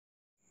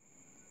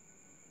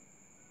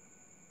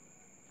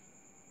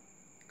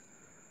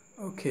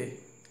Okay,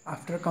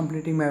 after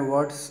completing my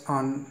words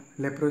on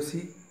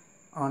leprosy,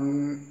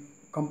 on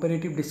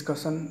comparative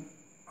discussion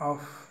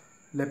of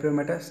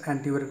lepromatous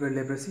and tubercular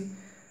leprosy,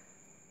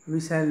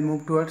 we shall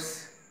move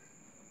towards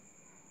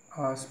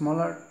a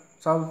smaller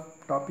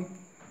sub-topic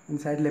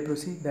inside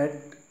leprosy, that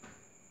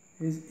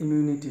is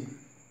immunity.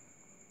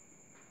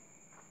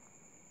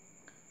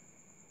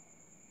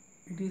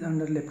 It is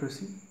under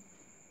leprosy.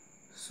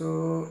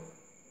 So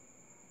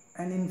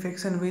an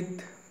infection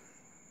with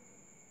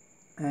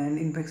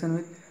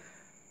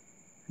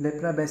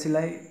lepra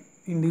bacilli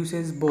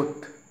induces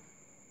both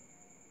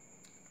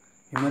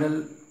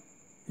humoral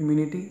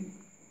immunity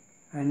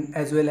and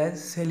as well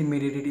as cell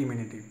mediated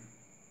immunity.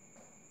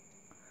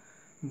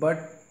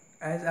 But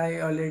as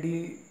I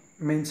already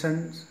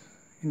mentioned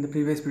in the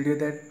previous video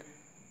that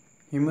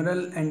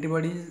humoral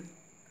antibodies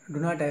do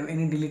not have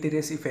any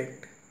deleterious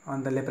effect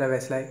on the lepra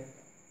bacilli,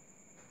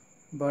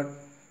 but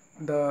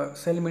the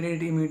cell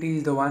mediated immunity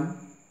is the one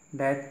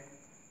that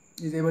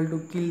is able to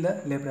kill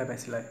the lepra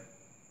bacilli.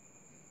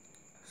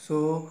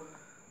 So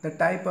the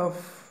type of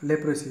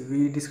leprosy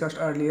we discussed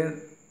earlier,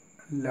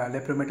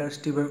 lepromatous,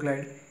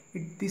 tuberculoid,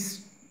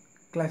 this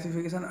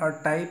classification or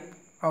type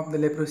of the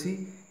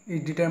leprosy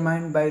is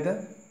determined by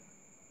the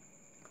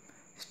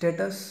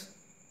status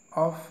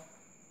of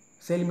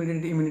cell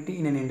mediated immunity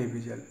in an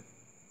individual.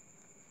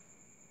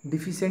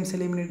 Deficient cell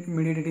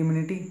mediated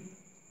immunity,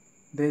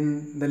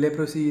 then the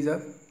leprosy is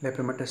a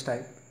lepromatous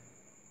type.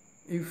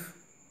 If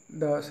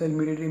the cell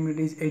mediated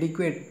immunity is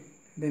adequate,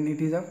 then it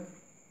is a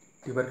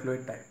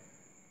tuberculoid type.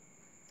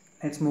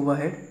 Let's move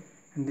ahead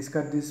and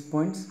discuss these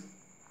points.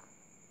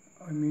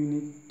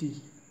 Immunity.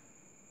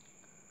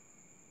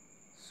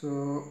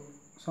 So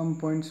some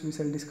points we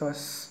shall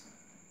discuss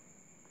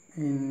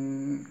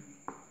in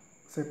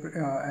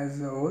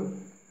as a whole,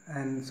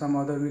 and some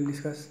other we'll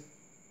discuss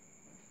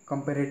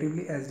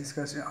comparatively as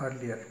discussed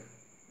earlier.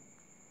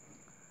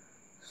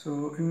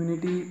 So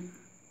immunity,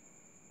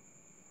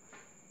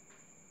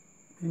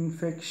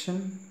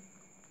 infection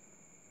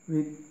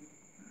with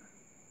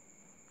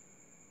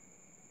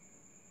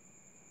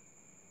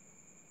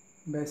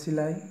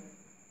bacilli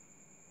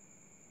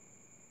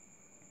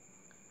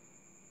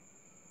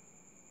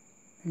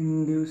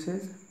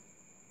induces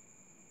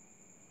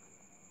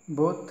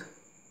both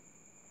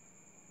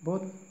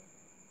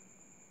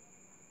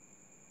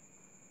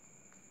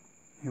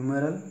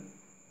humoral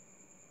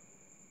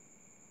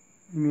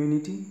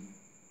immunity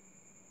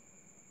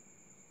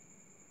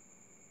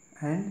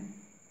and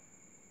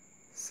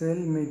cell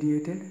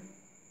mediated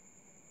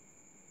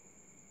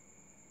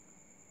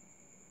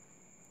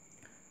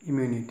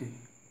immunity.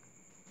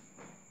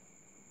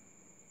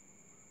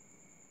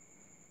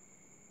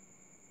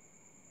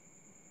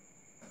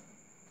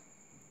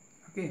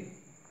 Okay,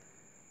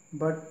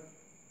 but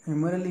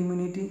humoral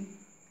immunity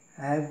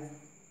have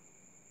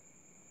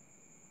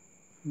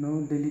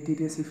no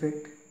deleterious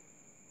effect,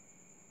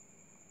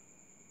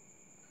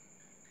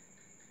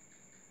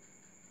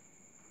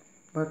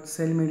 but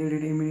cell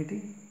mediated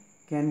immunity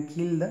can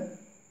kill the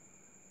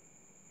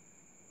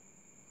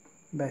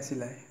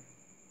bacilli.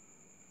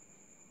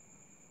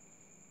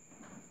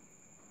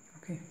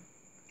 Okay,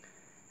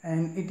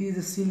 and it is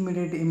a cell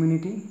mediated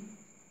immunity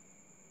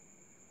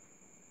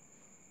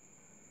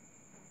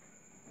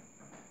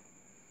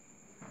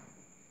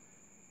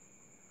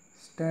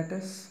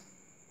status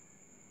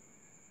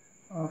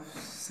of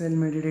cell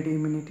mediated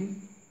immunity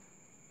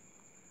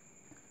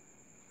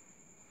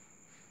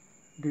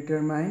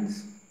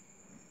determines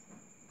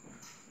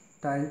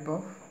type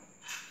of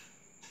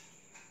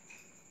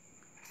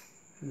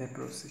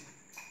leprosy.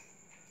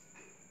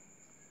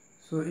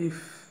 So if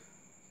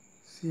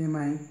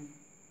CMI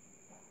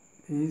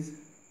is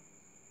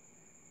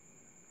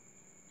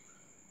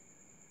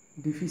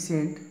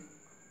deficient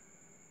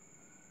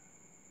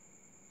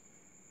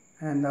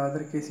and the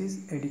other case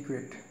is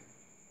adequate,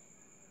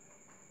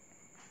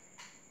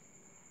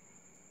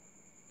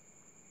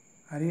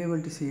 are you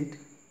able to see it?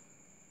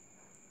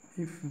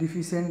 If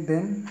deficient,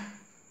 then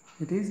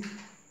it is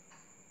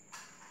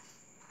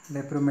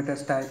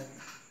lepromatous type.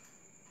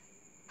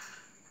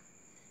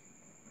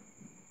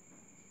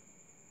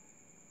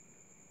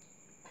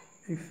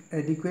 If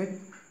adequate,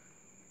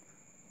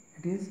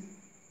 it is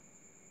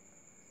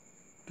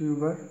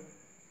tuberculoid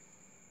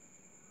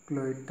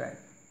type.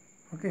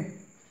 Okay.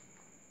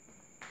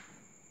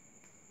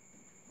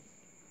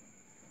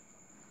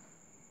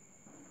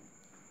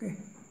 Okay.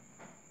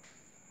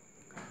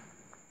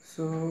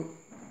 So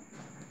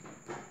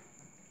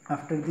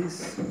after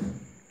this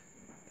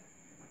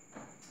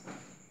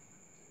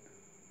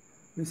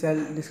we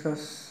shall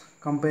discuss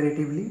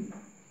comparatively.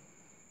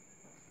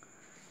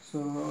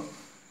 So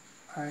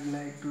I'd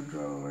like to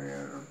draw over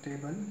a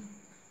table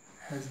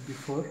as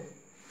before,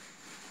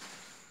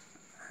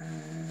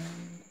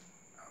 and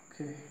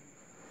okay,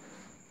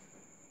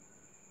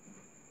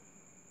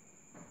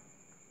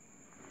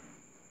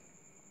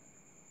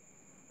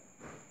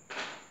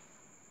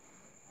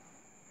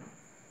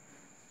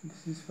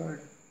 this is for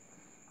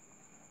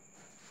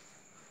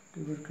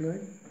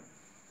tuberculoid,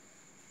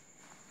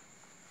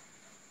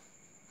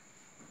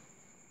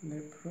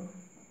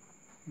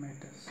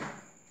 lepromatous.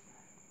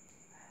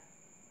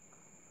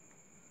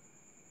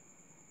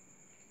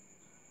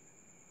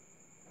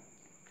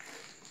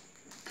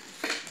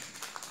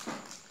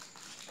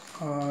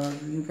 Or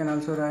you can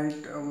also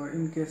write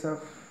in case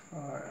of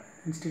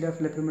instead of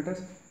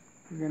lepromatous,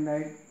 you can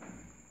write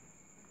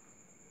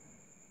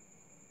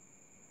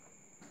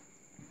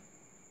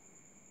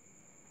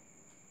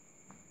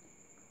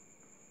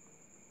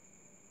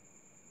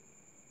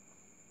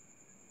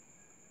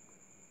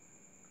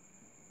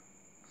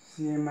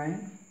CMI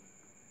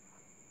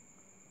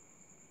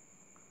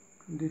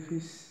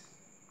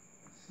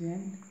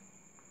deficient,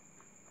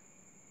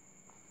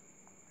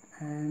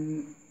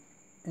 and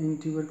in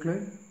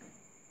tuberculosis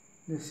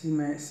the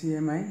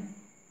CMI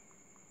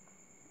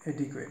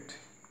adequate.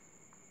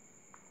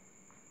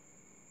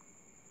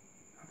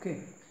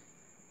 Okay,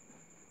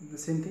 the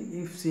same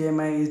thing, if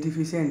CMI is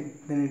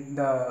deficient, then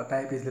the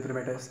type is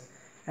lepromatous,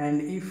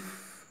 and if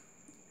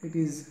it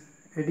is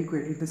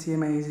adequate, if the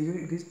CMI is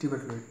adequate, it is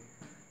tuberculosis.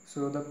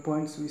 So the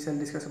points, we shall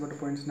discuss about the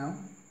points now.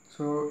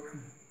 So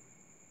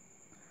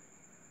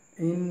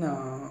in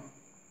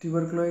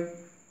tuberculosis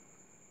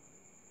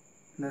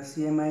the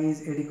CMI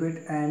is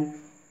adequate, and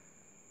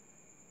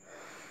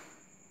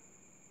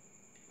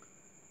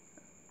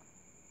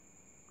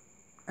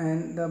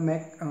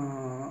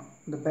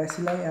the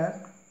bacilli are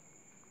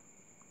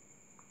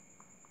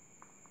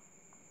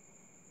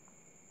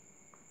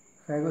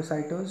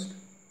phagocytosed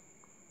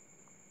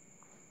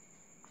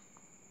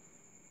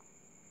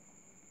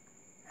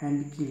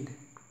and killed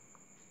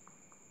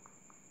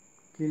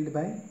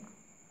by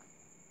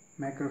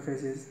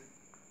macrophages.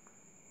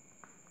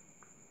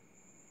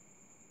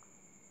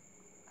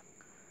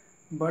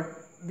 But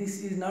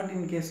this is not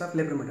in case of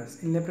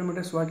lepromatous. In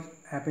lepromatous, what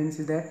happens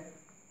is that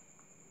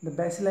the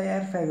bacilli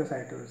are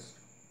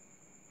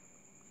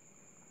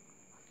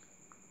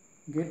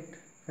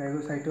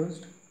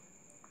phagocytosed,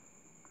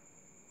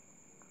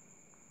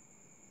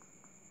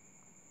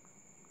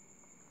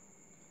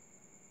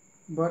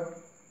 but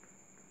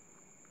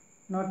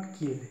not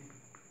killed.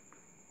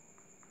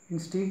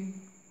 Instead,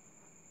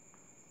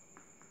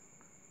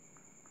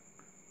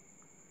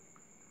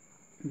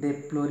 they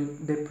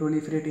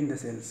proliferate in the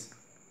cells.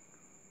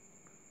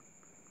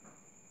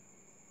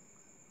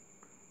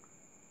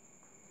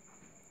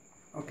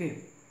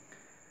 Okay,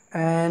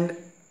 and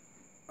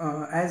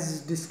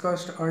as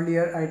discussed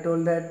earlier, I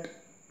told that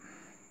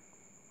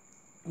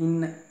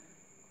in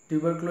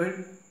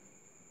tuberculosis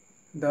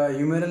the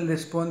humoral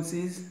response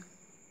is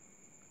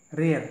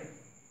rare.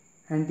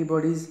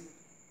 Antibodies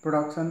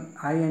production,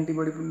 high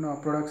antibody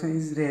production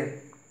is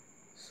rare.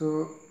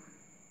 So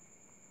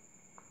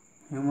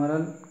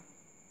humoral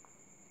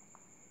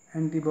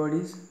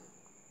antibodies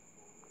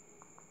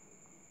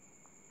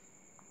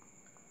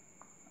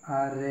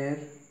are rare,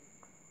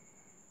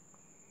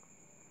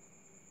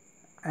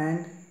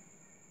 and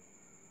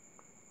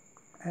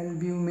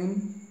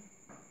albumin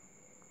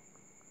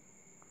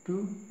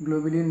to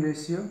globulin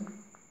ratio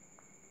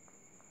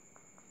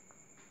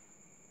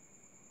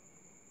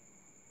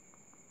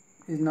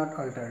is not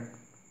altered.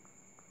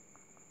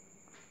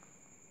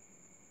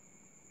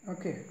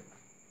 Okay.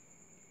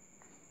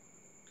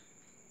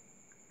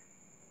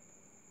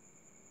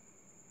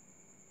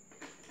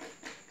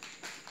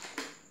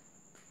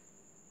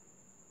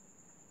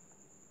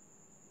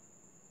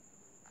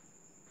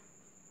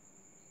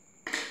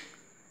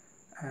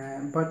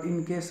 But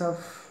in case of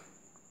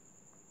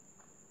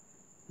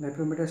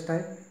lepromatous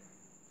type,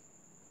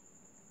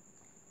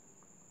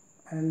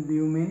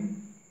 albumin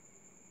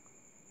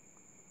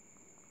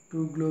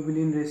to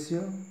globulin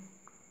ratio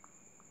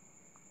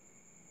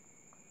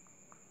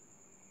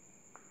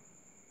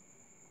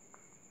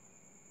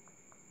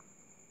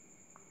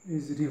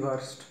is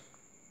reversed,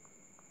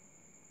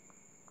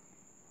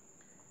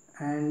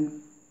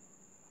 and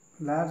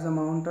large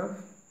amount of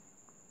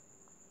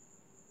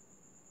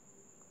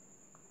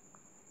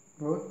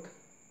both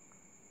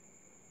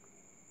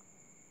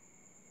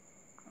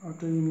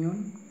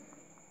autoimmune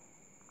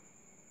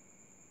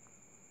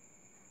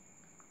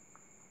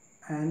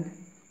and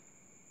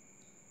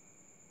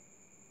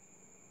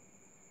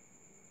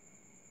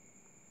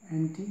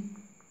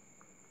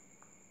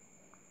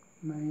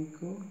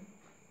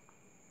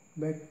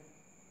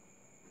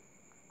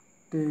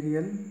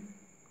anti-mycobacterial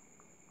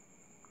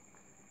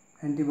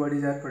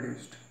antibodies are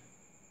produced.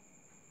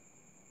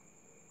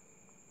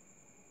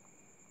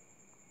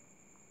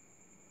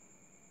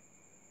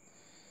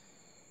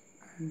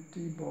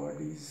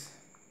 Antibodies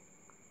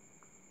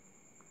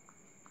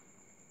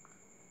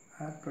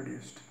are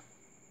produced.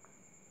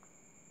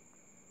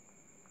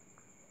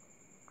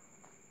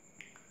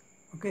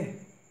 Okay.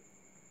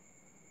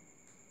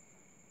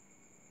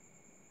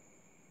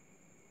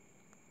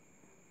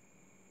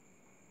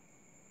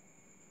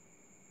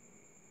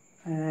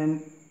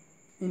 And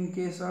in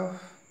case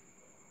of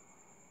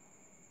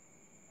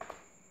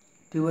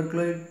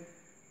tuberculosis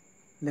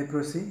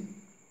leprosy,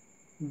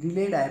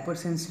 delayed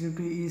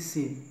hypersensitivity is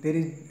seen. There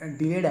is a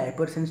delayed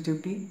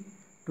hypersensitivity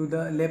to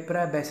the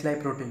lepra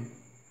bacilli protein,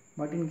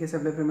 but in case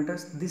of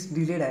lepromatous, this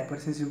delayed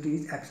hypersensitivity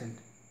is absent.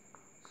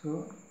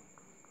 So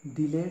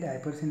delayed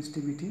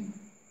hypersensitivity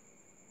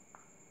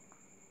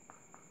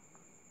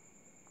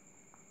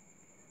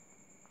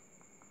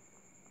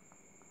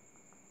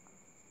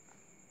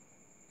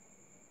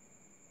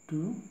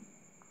to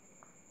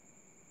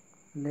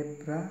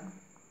lepra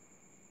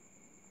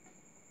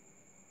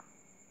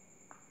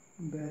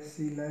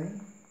bacilli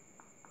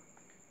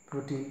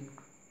protein,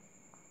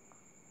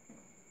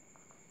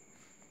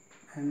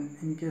 and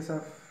in case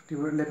of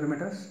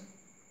lepromatous,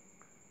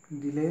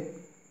 delayed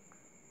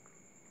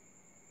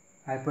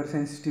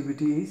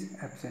hypersensitivity is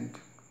absent.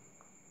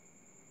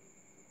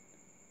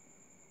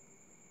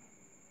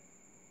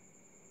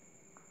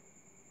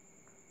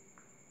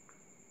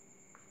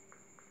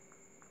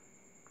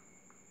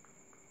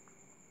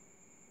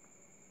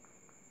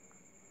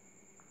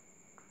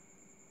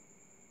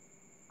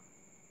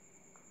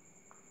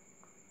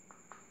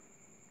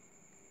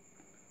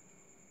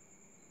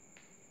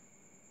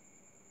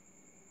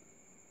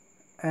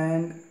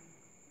 And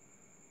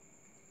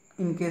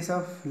in case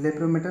of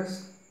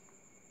lepromatous,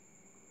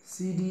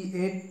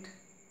 CD8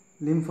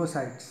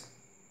 lymphocytes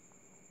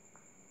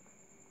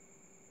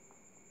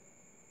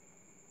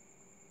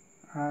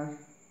are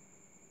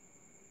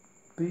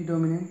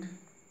predominant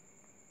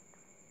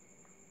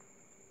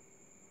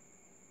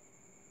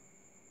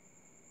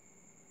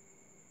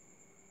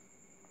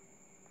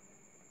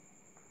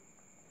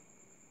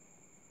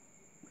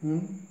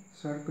in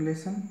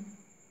circulation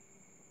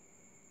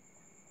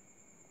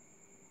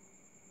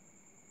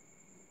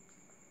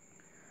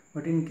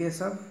but in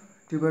case of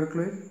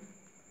tuberculosis,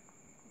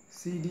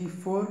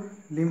 CD4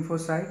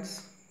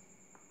 lymphocytes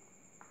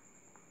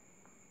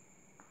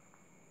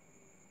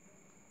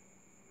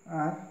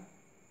are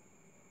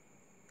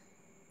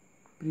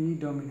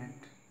predominant.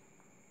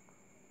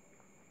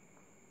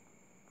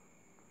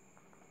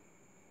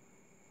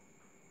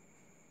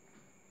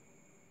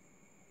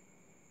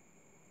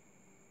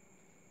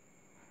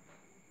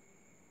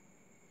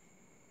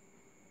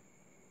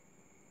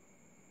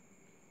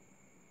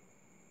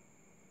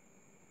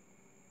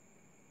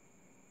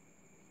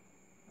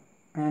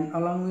 And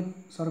along with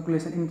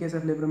circulation, in case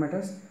of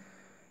lepromatous,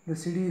 the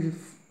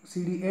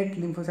CD8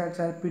 lymphocytes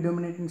are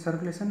predominant in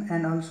circulation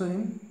and also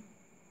in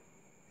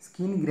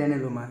skin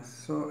granulomas.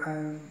 So I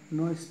have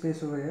no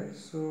space over here,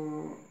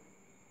 so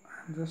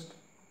I am just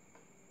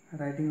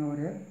writing over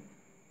here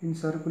in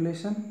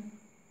circulation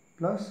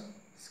plus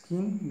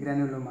skin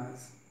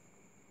granulomas.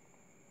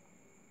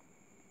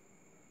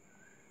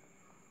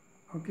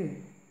 Okay,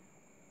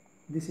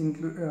 this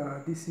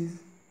is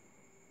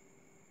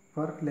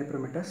for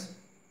lepromatous.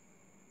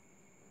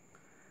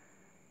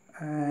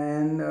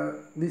 And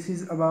this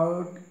is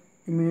about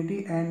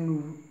immunity,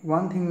 and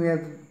one thing we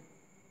have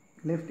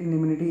left in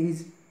immunity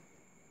is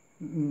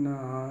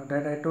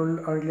that I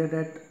told earlier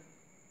that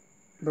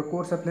the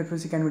course of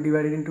leprosy can be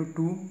divided into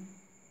two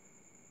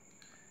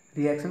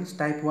reactions: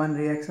 type 1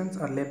 reactions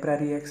or lepra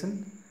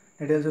reaction,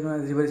 that is also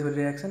known as reversible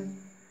reaction,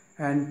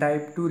 and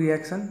type 2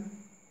 reaction,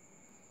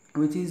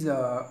 which is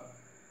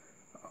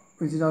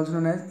also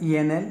known as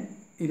ENL,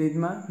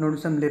 erythema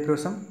nodosum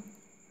leprosum.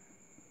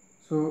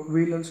 So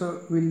we'll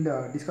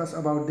discuss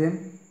about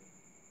them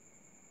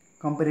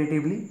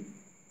comparatively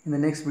in the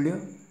next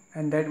video,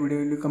 and that video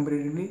will be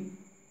comparatively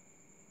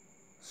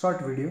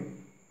short video.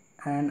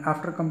 And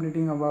after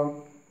completing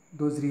about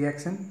those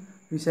reactions,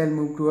 we shall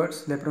move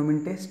towards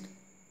lepromin test,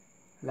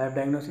 lab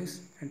diagnosis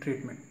and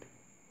treatment.